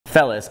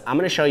Fellas, I'm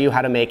gonna show you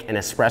how to make an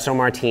espresso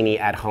martini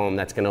at home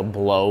that's gonna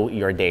blow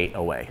your date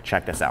away.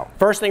 Check this out.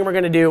 First thing we're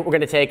gonna do, we're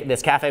gonna take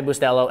this Cafe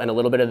Bustelo and a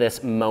little bit of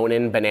this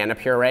Monin banana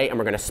puree, and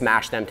we're gonna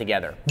smash them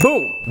together.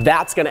 Boom!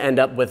 That's gonna end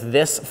up with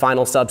this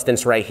final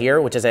substance right here,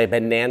 which is a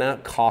banana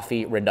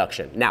coffee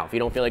reduction. Now, if you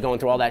don't feel like going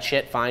through all that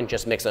shit, fine,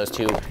 just mix those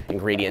two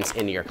ingredients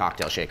into your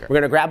cocktail shaker. We're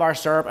gonna grab our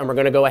syrup and we're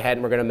gonna go ahead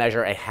and we're gonna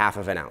measure a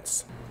 1/2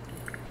 ounce.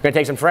 We're gonna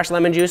take some fresh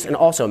lemon juice and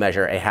also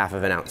measure a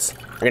 1/2 ounce.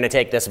 We're gonna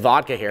take this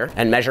vodka here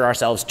and measure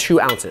ourselves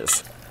 2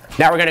 ounces.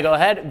 Now we're gonna go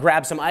ahead,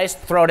 grab some ice,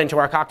 throw it into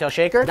our cocktail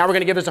shaker. Now we're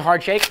gonna give this a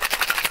hard shake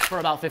for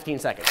about 15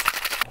 seconds.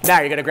 Now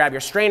you're gonna grab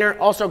your strainer,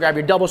 also grab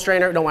your double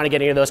strainer. Don't wanna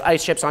get any of those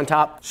ice chips on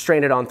top.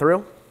 Strain it on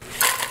through.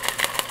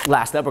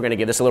 Last up, we're gonna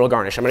give this a little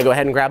garnish. I'm gonna go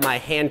ahead and grab my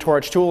hand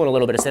torch tool and a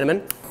little bit of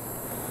cinnamon.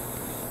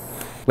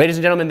 Ladies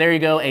and gentlemen, there you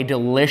go, a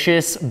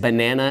delicious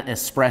banana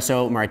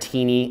espresso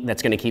martini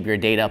that's gonna keep your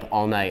date up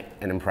all night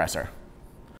and impress her.